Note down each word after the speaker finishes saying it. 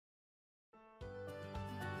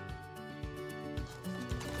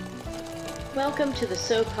Welcome to the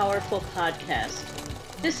So Powerful podcast.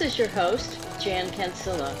 This is your host, Jan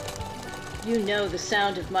Cancilla. You know the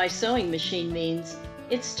sound of my sewing machine means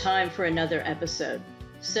it's time for another episode.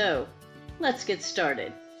 So, let's get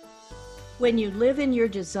started. When you live in your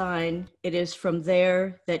design, it is from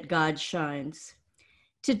there that God shines.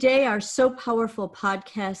 Today, our So Powerful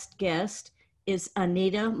podcast guest is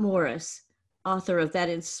Anita Morris, author of that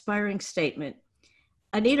inspiring statement.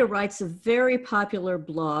 Anita writes a very popular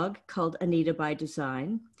blog called Anita by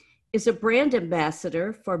Design, is a brand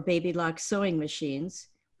ambassador for Baby Lock sewing machines,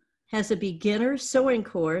 has a beginner sewing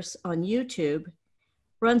course on YouTube,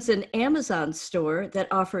 runs an Amazon store that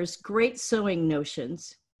offers great sewing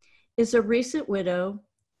notions, is a recent widow,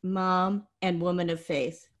 mom, and woman of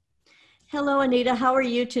faith. Hello, Anita. How are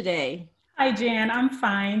you today? Hi, Jan. I'm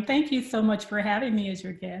fine. Thank you so much for having me as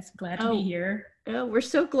your guest. Glad to be here. Oh, we're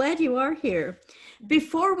so glad you are here.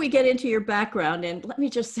 Before we get into your background, and let me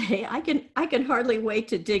just say, I can hardly wait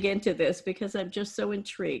to dig into this because I'm just so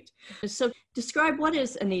intrigued. So describe, what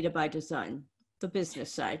is Anita by Design, the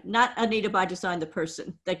business side, not Anita by Design, the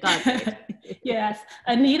person that God made. Yes,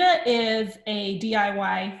 Anita is a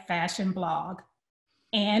DIY fashion blog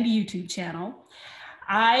and YouTube channel.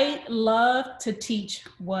 I love to teach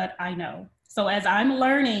what I know. So as I'm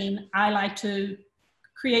learning, I like to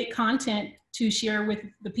create content to share with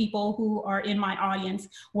the people who are in my audience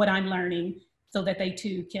what I'm learning so that they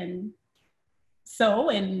too can sew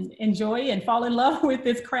and enjoy and fall in love with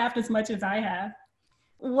this craft as much as I have.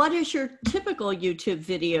 What is your typical YouTube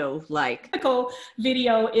video like? Typical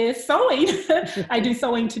video is sewing. I do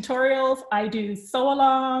sewing tutorials, I do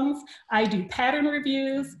sew-alongs, I do pattern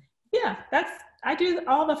reviews. Yeah, I do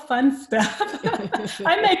all the fun stuff.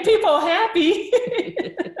 I make people happy.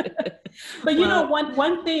 But you know,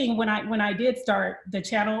 one thing, when I did start the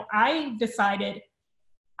channel, I decided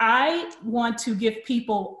I want to give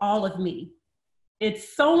people all of me.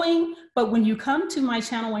 It's sewing, but when you come to my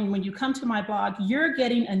channel and when you come to my blog, you're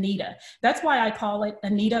getting Anita. That's why I call it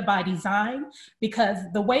Anita by Design, because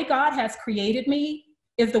the way God has created me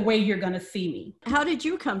is the way you're going to see me. How did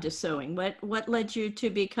you come to sewing? What led you to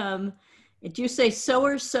become, did you say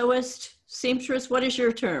sewer, sewist, seamstress? What is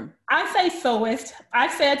your term? I say sewist. I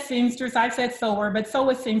said seamstress. I said sewer, but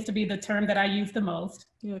sewist seems to be the term that I use the most.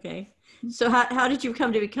 Okay. So how did you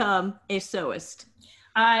come to become a sewist?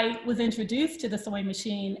 I was introduced to the sewing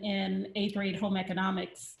machine in 8th grade home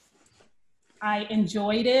economics. I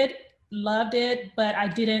enjoyed it, loved it, but I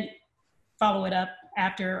didn't follow it up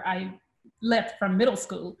after I left from middle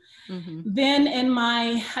school. Mm-hmm. Then in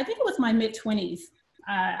I think it was my mid-20s,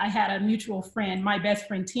 I had a mutual friend, my best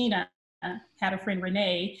friend Tina, had a friend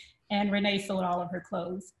Renee, and Renee sewed all of her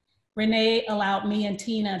clothes. Renee allowed me and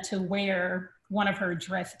Tina to wear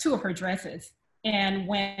two of her dresses. And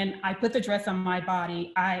when I put the dress on my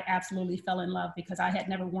body, I absolutely fell in love because I had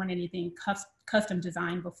never worn anything custom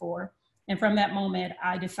designed before. And from that moment,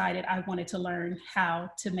 I decided I wanted to learn how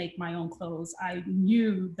to make my own clothes. I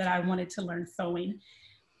knew that I wanted to learn sewing.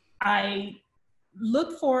 I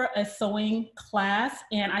looked for a sewing class,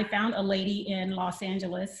 and I found a lady in Los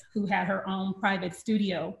Angeles who had her own private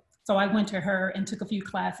studio. So I went to her and took a few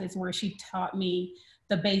classes where she taught me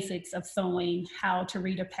the basics of sewing, how to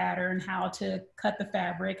read a pattern, how to cut the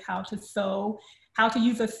fabric, how to sew, how to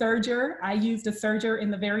use a serger. I used a serger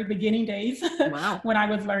in the very beginning days. Wow. When I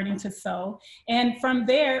was learning to sew. And from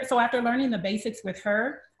there, so after learning the basics with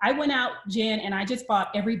her, I went out, Jen, and I just bought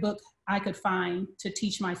every book I could find to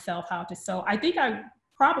teach myself how to sew. I think I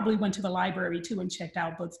probably went to the library too and checked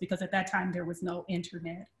out books because at that time there was no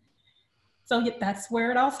internet. So that's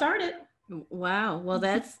where it all started. Wow. Well,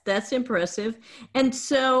 that's impressive. And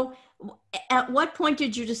so at what point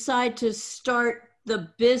did you decide to start the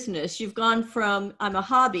business? You've gone from, I'm a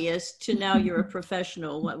hobbyist, to now you're a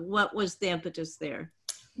professional. What was the impetus there?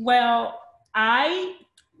 Well,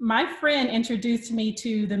 my friend introduced me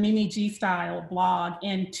to the Mimi G Style blog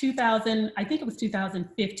in 2000, I think it was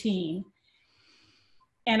 2015.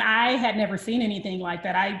 And I had never seen anything like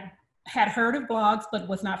that. I had heard of blogs, but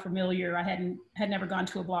was not familiar. I had never gone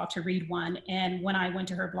to a blog to read one. And when I went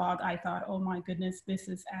to her blog, I thought, oh my goodness, this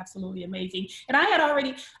is absolutely amazing. And I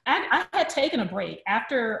had taken a break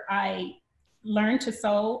after I learned to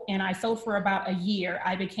sew, and I sewed for about a year.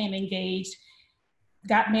 I became engaged,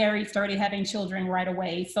 got married, started having children right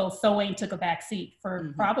away. So sewing took a back seat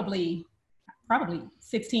for probably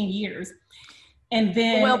 16 years. And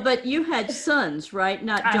Well, then but you had sons, right?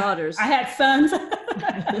 Not daughters. I had sons.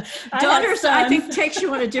 Daughters, I think, takes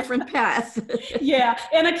you on a different path. Yeah.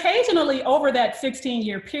 And occasionally over that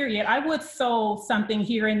 16-year period, I would sew something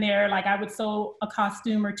here and there. Like I would sew a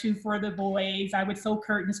costume or two for the boys. I would sew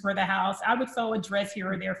curtains for the house. I would sew a dress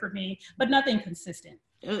here or there for me, but nothing consistent.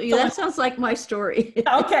 That sounds like my story.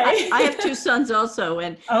 Okay. I have two sons also,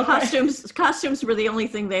 and okay. costumes were the only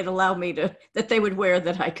thing they'd allow me that they would wear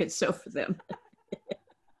that I could sew for them.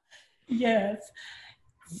 Yes.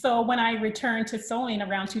 So when I returned to sewing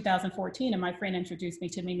around 2014 and my friend introduced me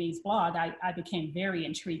to Mimi's blog, I became very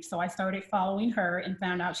intrigued. So I started following her and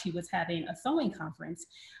found out she was having a sewing conference.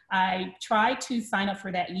 I tried to sign up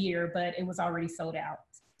for that year, but it was already sold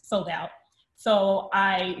out. So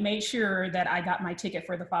I made sure that I got my ticket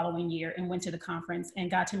for the following year and went to the conference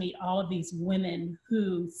and got to meet all of these women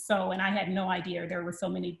who sew. And I had no idea there were so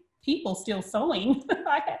many people still sewing.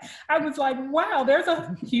 I was like, wow, there's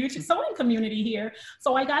a huge sewing community here.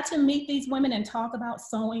 So I got to meet these women and talk about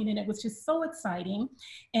sewing, and it was just so exciting.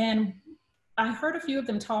 And I heard a few of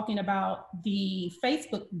them talking about the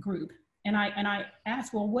Facebook group, and I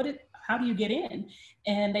asked, well, how do you get in?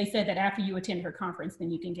 And they said that after you attend her conference,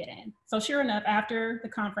 then you can get in. So sure enough, after the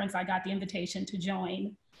conference, I got the invitation to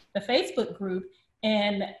join the Facebook group,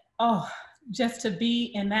 and just to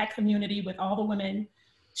be in that community with all the women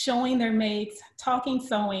showing their makes, talking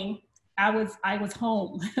sewing, I was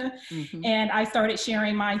home. Mm-hmm. And I started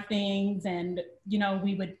sharing my things, and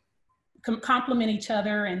we would compliment each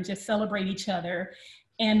other and just celebrate each other.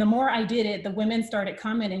 And the more I did it, the women started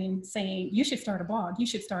commenting and saying, you should start a blog, you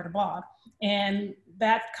should start a blog. And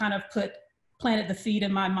that kind of planted the seed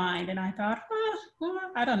in my mind. And I thought,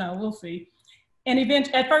 I don't know, we'll see. And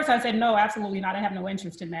at first I said, no, absolutely not. I have no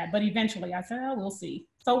interest in that. But eventually I said, we'll see.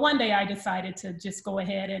 So one day I decided to just go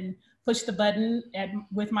ahead and push the button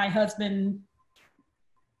with my husband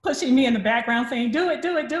pushing me in the background saying, do it,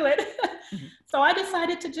 do it, do it. Mm-hmm. So I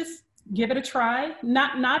decided to just give it a try,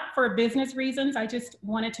 not for business reasons. I just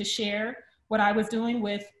wanted to share what I was doing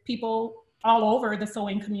with people all over the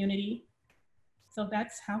sewing community. So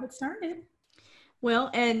that's how it started.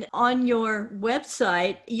 Well, and on your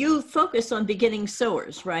website, you focus on beginning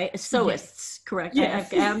sewers, right? Sewists, yes. Correct?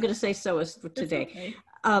 Yes. I'm going to say sewists today. Okay.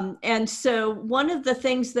 And so one of the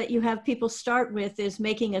things that you have people start with is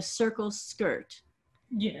making a circle skirt.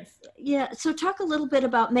 Yes. Yeah. So talk a little bit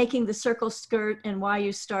about making the circle skirt and why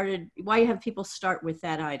you have people start with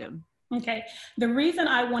that item. Okay. The reason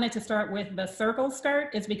I wanted to start with the circle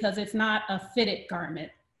skirt is because it's not a fitted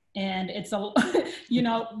garment. And it's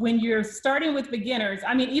when you're starting with beginners,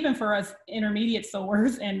 I mean, even for us intermediate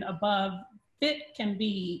sewers and above, fit can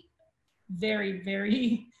be very,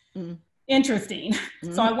 very interesting.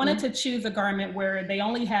 Mm-hmm. So I wanted to choose a garment where they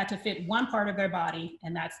only had to fit one part of their body,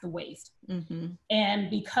 and that's the waist. Mm-hmm. And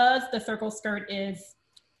because the circle skirt is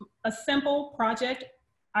a simple project,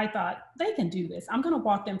 I thought they can do this. I'm going to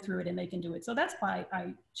walk them through it and they can do it. So that's why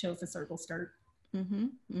I chose the circle skirt. Mm-hmm,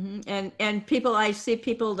 mm-hmm. And I see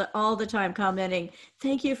people all the time commenting,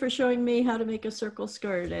 thank you for showing me how to make a circle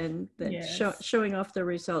skirt, and yes. Showing off the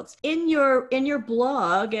results. In your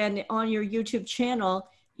blog and on your YouTube channel,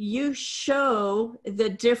 you show the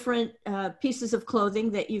different pieces of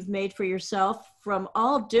clothing that you've made for yourself from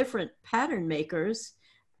all different pattern makers.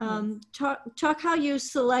 Talk how you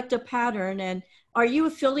select a pattern, and are you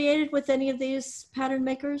affiliated with any of these pattern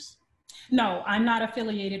makers? No, I'm not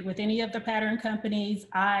affiliated with any of the pattern companies.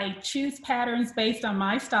 I choose patterns based on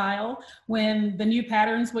my style. When the new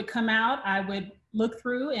patterns would come out, I would look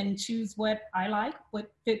through and choose what I like,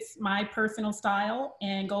 what fits my personal style,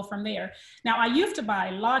 and go from there. Now, I used to buy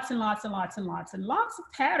lots and lots and lots and lots and lots of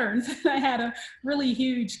patterns. I had a really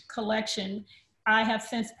huge collection. I have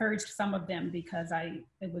since purged some of them because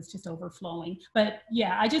it was just overflowing. But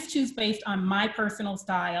yeah, I just choose based on my personal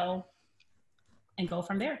style and go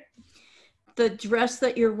from there. The dress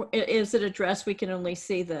that is it a dress? We can only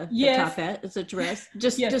see the top hat. It's a dress.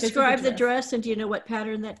 Just describe the dress, and do you know what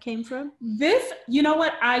pattern that came from? This, you know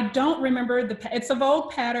what? I don't remember it's a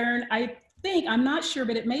Vogue pattern. I'm not sure,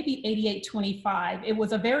 but it may be 8825. It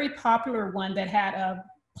was a very popular one that had a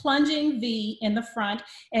plunging V in the front,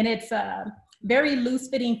 and it's a very loose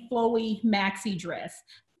fitting, flowy maxi dress.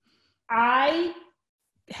 I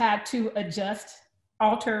had to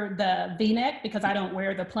alter the V-neck because I don't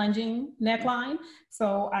wear the plunging neckline.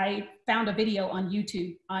 So I found a video on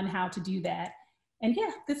YouTube on how to do that. And yeah,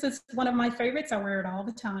 this is one of my favorites. I wear it all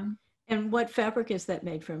the time. And what fabric is that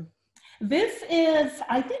made from?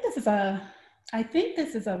 I think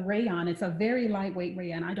this is a rayon. It's a very lightweight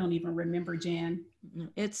rayon. I don't even remember, Jan.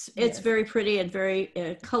 It's very pretty and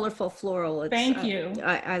very colorful floral. Thank you.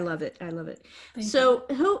 I love it. I love it. Thank so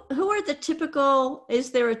you. Who are the typical,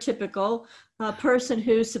 is there a typical person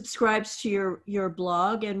who subscribes to your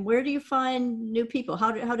blog, and where do you find new people?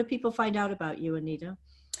 How do people find out about you, Anita?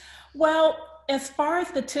 Well, as far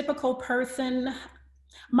as the typical person,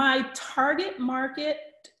 my target market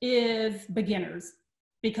is beginners,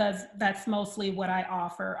 because that's mostly what I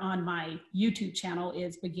offer on my YouTube channel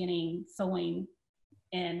is beginning sewing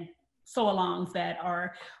and sew-alongs that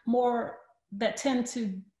tend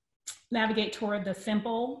to navigate toward the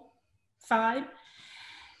simple side.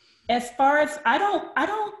 As far as I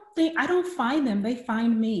don't find them, they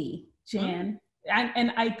find me, Jan.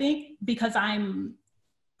 And I think because I'm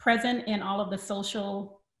present in all of the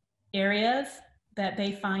social areas that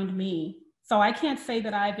they find me. So I can't say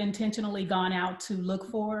that I've intentionally gone out to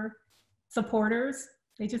look for supporters.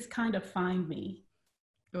 They just kind of find me.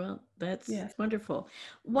 Well, that's wonderful.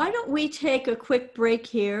 Why don't we take a quick break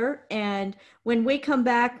here? And when we come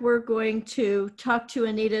back, we're going to talk to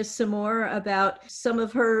Anita some more about some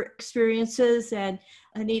of her experiences. And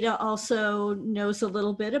Anita also knows a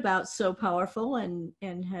little bit about Sew Powerful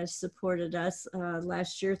and has supported us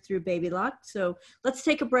last year through Baby Lock. So let's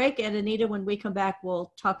take a break. And Anita, when we come back,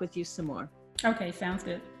 we'll talk with you some more. Okay, sounds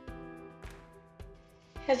good.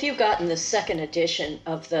 Have you gotten the second edition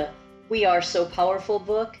of the We Are Sew Powerful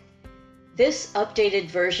book? This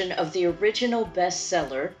updated version of the original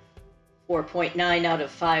bestseller, 4.9 out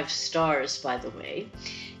of 5 stars, by the way,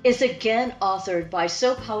 is again authored by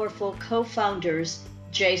Sew Powerful co-founders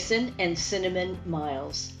Jason and Cinnamon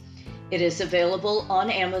Miles. It is available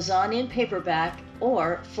on Amazon in paperback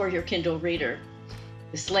or for your Kindle reader.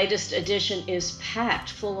 This latest edition is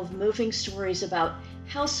packed full of moving stories about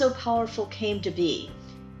how Sew Powerful came to be,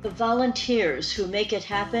 the volunteers who make it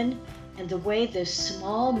happen, and the way this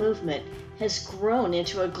small movement has grown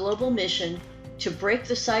into a global mission to break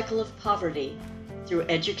the cycle of poverty through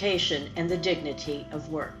education and the dignity of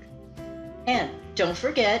work. And don't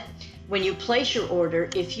forget, when you place your order,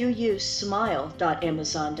 if you use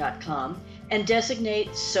smile.amazon.com and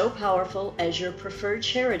designate Sew Powerful as your preferred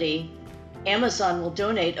charity, Amazon will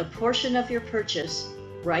donate a portion of your purchase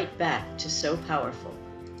right back to Sew Powerful.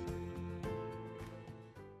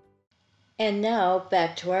 And now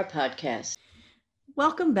back to our podcast.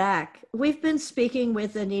 Welcome back. We've been speaking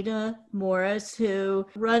with Anita Morris, who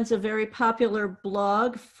runs a very popular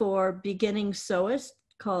blog for beginning sewists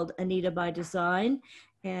called Anita by Design.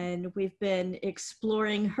 And we've been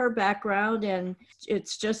exploring her background, and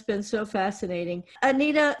it's just been so fascinating.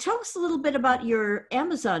 Anita, tell us a little bit about your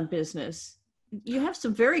Amazon business. You have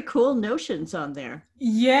some very cool notions on there.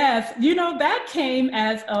 Yes, that came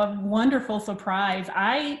as a wonderful surprise.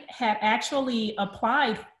 I had actually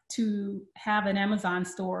applied to have an Amazon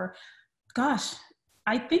store. Gosh,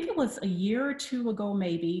 I think it was a year or two ago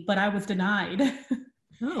maybe, but I was denied.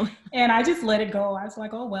 Oh. And I just let it go. I was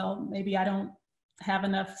like, oh, well, maybe I don't have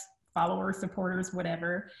enough followers, supporters,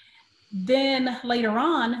 whatever. Then later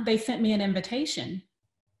on, they sent me an invitation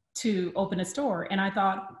to open a store. And I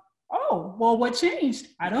thought, oh, well, what changed?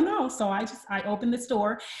 I don't know. So I opened the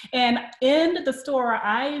store, and in the store,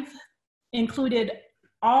 I've included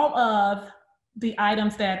all of the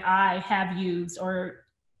items that I have used or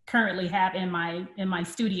currently have in my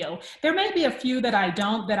studio. There may be a few that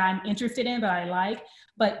I'm interested in, that I like,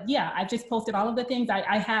 but yeah, I've just posted all of the things.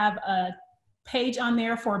 I have a page on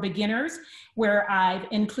there for beginners where I've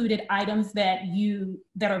included items that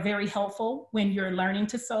are very helpful when you're learning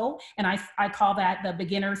to sew. And I call that the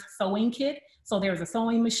beginner's sewing kit. So there's a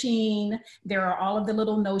sewing machine. There are all of the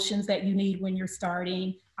little notions that you need when you're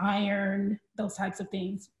starting, iron, those types of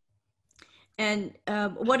things. And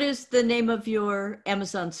what is the name of your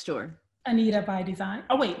Amazon store? Anita by Design.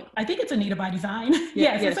 Oh wait, I think it's Anita by Design.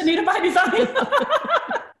 Yes, it's Anita by Design.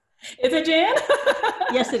 Is it, Jan?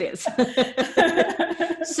 Yes, it is.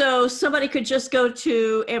 So somebody could just go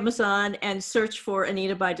to Amazon and search for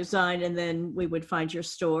Anita by Design, and then we would find your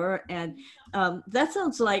store. And that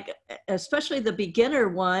sounds like, especially the beginner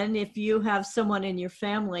one, if you have someone in your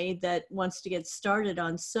family that wants to get started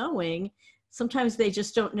on sewing, sometimes they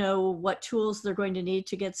just don't know what tools they're going to need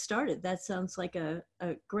to get started. That sounds like a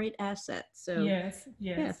great asset. So yes.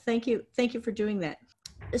 Yeah, thank you for doing that.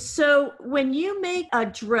 So when you make a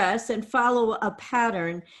dress and follow a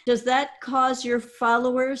pattern, does that cause your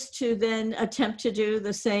followers to then attempt to do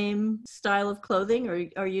the same style of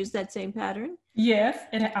clothing or use that same pattern? Yes,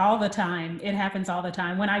 all the time. It happens all the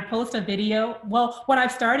time. When I post a video, well, what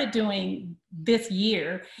I've started doing this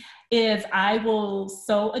year is I will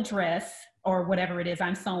sew a dress or whatever it is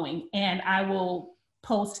I'm sewing, and I will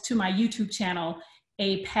post to my YouTube channel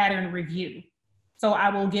a pattern review. So I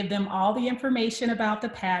will give them all the information about the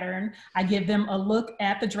pattern. I give them a look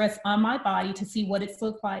at the dress on my body to see what it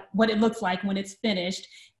looks like when it's finished,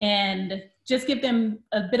 and just give them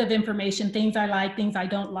a bit of information, things I like, things I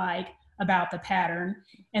don't like about the pattern.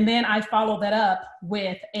 And then I follow that up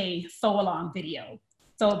with a sew along video,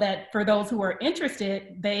 so that for those who are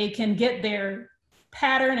interested, they can get their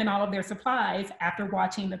pattern and all of their supplies after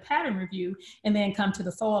watching the pattern review, and then come to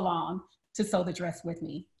the sew along to sew the dress with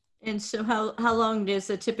me. And so how long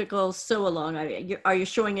is a typical sew along? Are you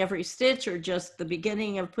showing every stitch, or just the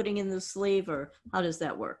beginning of putting in the sleeve, or how does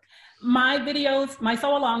that work? My videos, my sew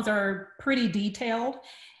alongs are pretty detailed.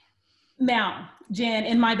 Now, Jen,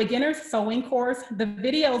 in my beginner sewing course, the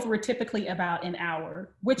videos were typically about an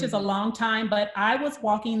hour, which is a long time, but I was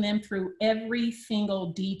walking them through every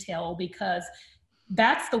single detail because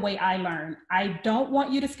that's the way I learn. I don't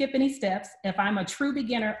want you to skip any steps. If I'm a true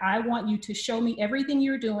beginner, I want you to show me everything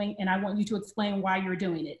you're doing, and I want you to explain why you're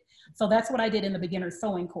doing it. So that's what I did in the beginner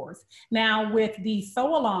sewing course. Now with the sew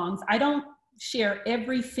alongs, I don't share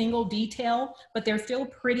every single detail, but there's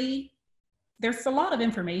a lot of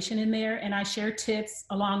information in there, and I share tips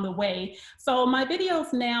along the way. So my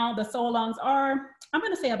videos now, the sew alongs are, I'm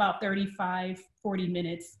gonna say about 35, 40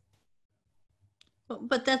 minutes.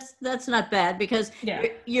 But that's not bad, because Yeah.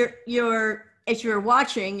 you're as you're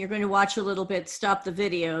watching, you're going to watch a little bit, stop the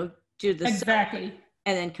video, do the Exactly,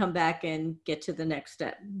 and then come back and get to the next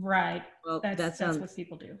step. right. Well, That's what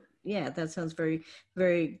people do. Yeah, that sounds very,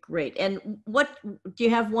 very great. And what do you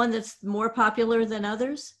have, one that's more popular than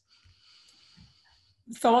others?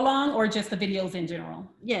 Sew along or just the videos in general?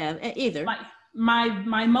 Yeah, either.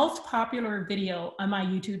 My most popular video on my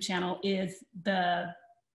YouTube channel is the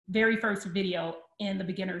very first video in the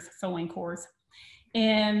beginner's sewing course.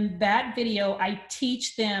 And that video, I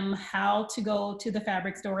teach them how to go to the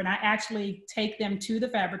fabric store, and I actually take them to the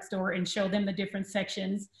fabric store and show them the different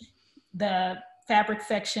sections, the fabric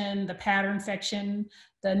section, the pattern section,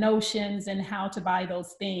 the notions, and how to buy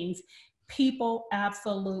those things. People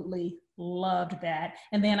absolutely loved that.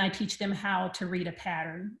 And then I teach them how to read a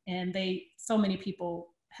pattern, and so many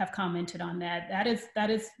people have commented on that. That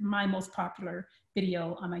is my most popular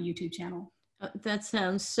video on my YouTube channel. That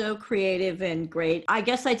sounds so creative and great. I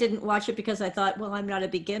guess I didn't watch it because I thought, well, I'm not a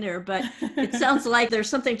beginner, but it sounds like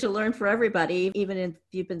there's something to learn for everybody, even if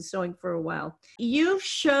you've been sewing for a while. You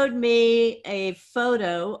showed me a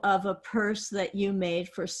photo of a purse that you made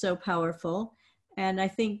for Sew Powerful. And I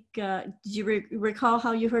think, do you recall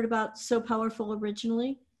how you heard about Sew Powerful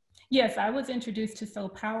originally? Yes, I was introduced to Sew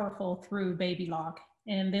Powerful through Baby Lock.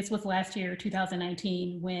 And this was last year,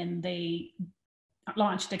 2019, when they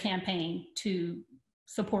launched a campaign to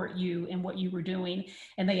support you and what you were doing.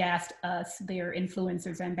 And they asked us, their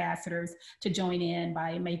influencers, ambassadors, to join in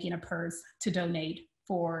by making a purse to donate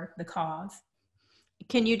for the cause.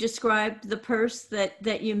 Can you describe the purse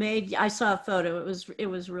that you made? I saw a photo. It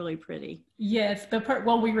was really pretty. Yes,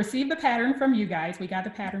 well, we received the pattern from you guys. We got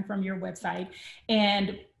the pattern from your website.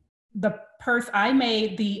 And the purse I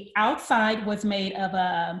made, the outside was made of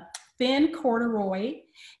a thin corduroy,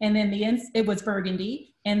 and then it was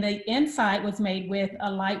burgundy, and the inside was made with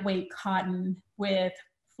a lightweight cotton with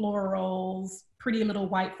florals, pretty little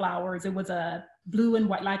white flowers. It was a blue and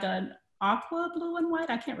white, like an aqua blue and white.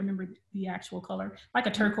 I can't remember the actual color, like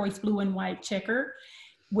a turquoise blue and white checker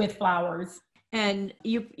with flowers. And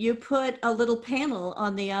you put a little panel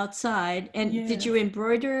on the outside, and Yes. Did you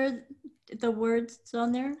embroider the words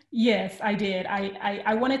on there? Yes, I did.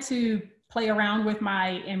 I wanted to play around with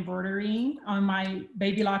my embroidery on my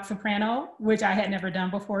Baby Lock soprano, which I had never done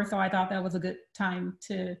before. So I thought that was a good time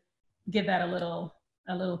to give that a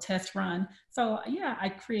little test run. So yeah, I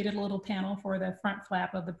created a little panel for the front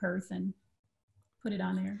flap of the purse and put it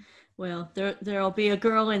on there. Well, there'll be a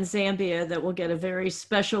girl in Zambia that will get a very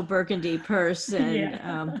special burgundy purse, and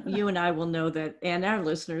Yeah. You and I will know that, and our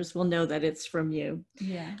listeners will know that it's from you.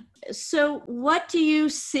 Yeah. So what do you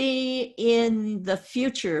see in the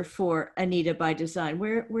future for Anita by Design?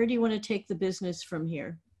 Where do you want to take the business from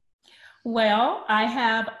here? Well, I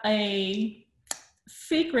have a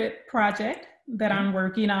secret project that I'm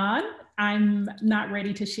working on. I'm not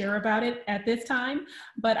ready to share about it at this time,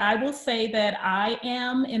 but I will say that I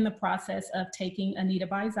am in the process of taking Anita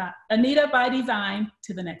by Design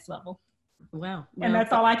to the next level. Wow. And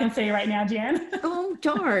that's all I can say right now, Jan. Oh,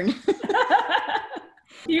 darn.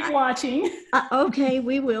 Keep watching. Okay,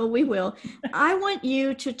 we will. I want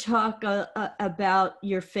you to talk about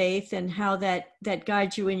your faith and how that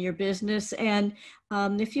guides you in your business. And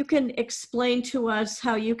if you can explain to us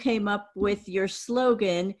how you came up with your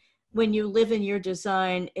slogan, "When you live in your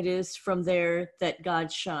design, it is from there that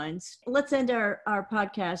God shines." Let's end our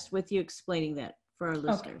podcast with you explaining that for our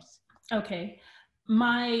listeners. Okay.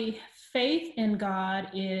 My faith in God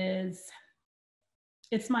it's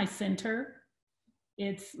my center.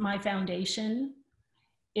 It's my foundation.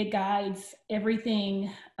 It guides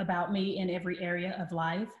everything about me in every area of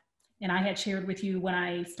life. And I had shared with you when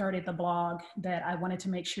I started the blog that I wanted to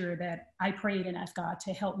make sure that I prayed and asked God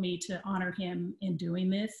to help me to honor him in doing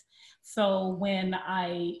this. So when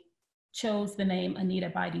I chose the name Anita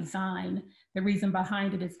by Design, the reason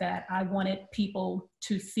behind it is that I wanted people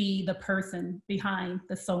to see the person behind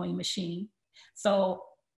the sewing machine. So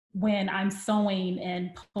when I'm sewing and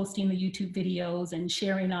posting the YouTube videos and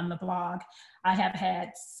sharing on the blog, I have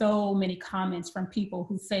had so many comments from people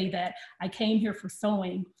who say that I came here for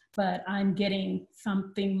sewing, but I'm getting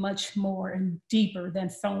something much more and deeper than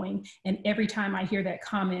sewing. And every time I hear that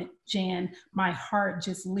comment, Jan, my heart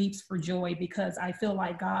just leaps for joy, because I feel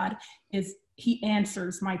like God he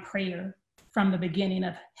answers my prayer from the beginning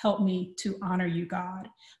of help me to honor you, God.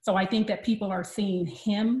 So I think that people are seeing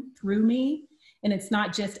him through me, and it's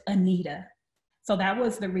not just Anita. So that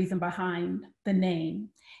was the reason behind the name.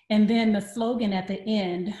 And then the slogan at the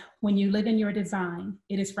end, when you live in your design,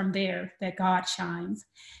 it is from there that God shines.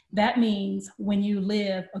 That means when you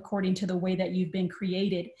live according to the way that you've been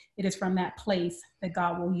created, it is from that place that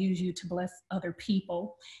God will use you to bless other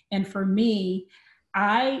people. And for me,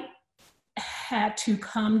 I had to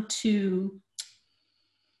come to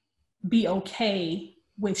be okay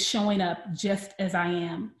with showing up just as I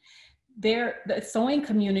am. The sewing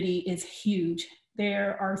community is huge.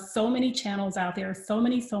 There are so many channels out there, so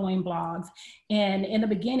many sewing blogs. And in the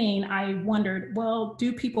beginning, I wondered, well,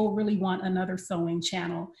 do people really want another sewing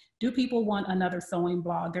channel? Do people want another sewing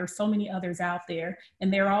blog? There are so many others out there,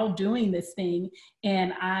 and they're all doing this thing.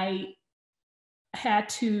 And I had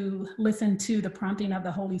to listen to the prompting of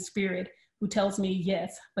the Holy Spirit, who tells me,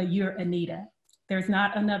 yes, but you're Anita. There's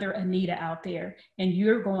not another Anita out there, and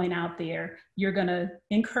you're going out there. You're going to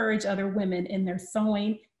encourage other women in their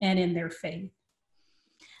sewing and in their faith.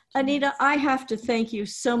 Anita, I have to thank you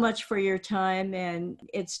so much for your time, and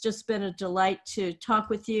it's just been a delight to talk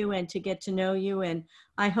with you and to get to know you. And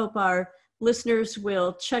I hope our listeners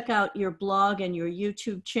will check out your blog and your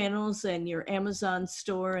YouTube channels and your Amazon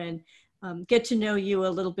store and get to know you a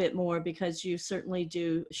little bit more, because you certainly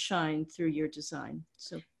do shine through your design.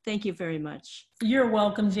 So thank you very much. You're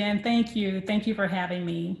welcome, Jan. Thank you. Thank you for having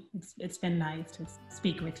me. It's been nice to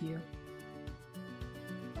speak with you.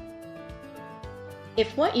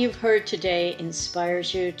 If what you've heard today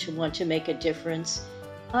inspires you to want to make a difference,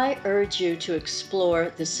 I urge you to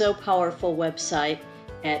explore the So Powerful website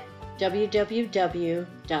at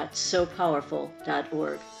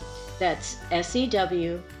www.sopowerful.org. That's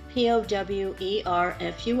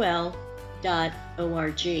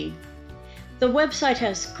SEWPOWERFUL.org. The website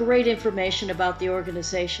has great information about the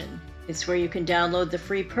organization. It's where you can download the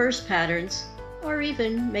free purse patterns or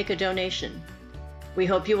even make a donation. We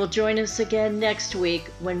hope you will join us again next week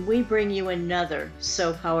when we bring you another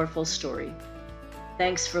So Powerful story.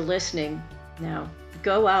 Thanks for listening. Now,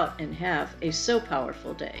 go out and have a So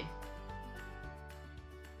Powerful day.